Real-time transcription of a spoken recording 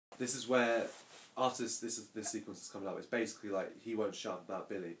this is where after this sequence is coming up. It's basically like he won't shut up about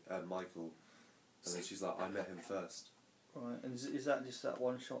Billy and Michael, and then she's like, I met him first. Right, and is that just that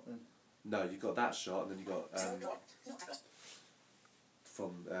one shot then? No, you got that shot, and then you got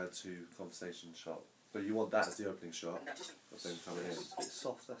from to conversation shot. But you want that as the opening shot of them coming in. It's a bit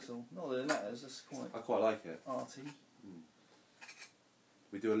soft, that's all. Not that it matters. That's I quite like it. arty.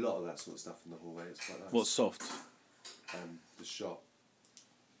 We do a lot of that sort of stuff in the hallway. It's quite nice. What's soft? The shot.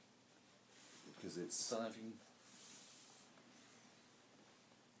 Because it's... I don't know if you can...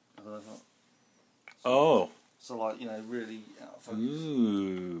 I don't know if Oh. So like, you know, really out of focus.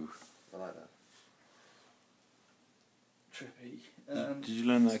 Ooh. I like that. Trippy. Did you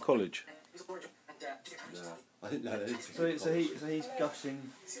learn that at college? No, I didn't know anything. So he's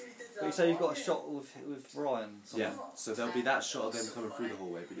gushing. But so you've got a shot with Ryan. Yeah, so there'll be that shot of them coming through the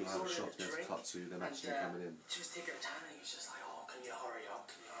hallway, but you'll have a shot to be able to cut to them actually coming in. She was taking her time and he was just like, oh, can you hurry up,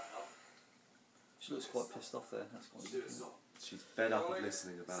 can you hurry up? She looks quite pissed off there. That's quite good. She's fed up of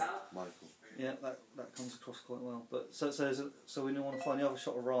listening about Michael. Yeah, that comes across quite well. But so we want to find the other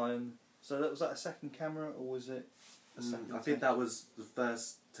shot of Ryan. So was that a second camera or was it a second? I think that was the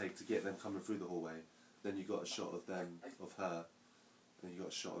first take to get them coming through the hallway. Then you got a shot of them, of her. Then you got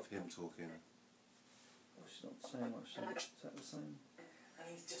a shot of him talking. Oh, she's not saying much. Is that the same?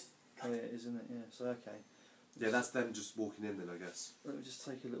 Oh yeah, it is, isn't it? Yeah. So okay. Yeah, that's them just walking in then, I guess. Let me just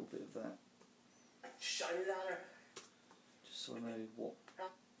take a little bit of that. Shouted at her. Just so I know what.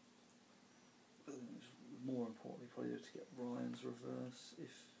 But more importantly, probably to get Ryan's reverse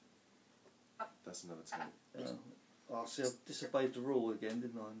if. That's another take. Oh, see, I disobeyed the rule again,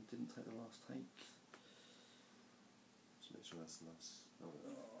 didn't I? And didn't take the last take. Just make sure that's nice. Oh.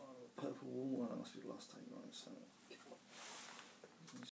 Purple wall. Well, that must be the last take, right? So.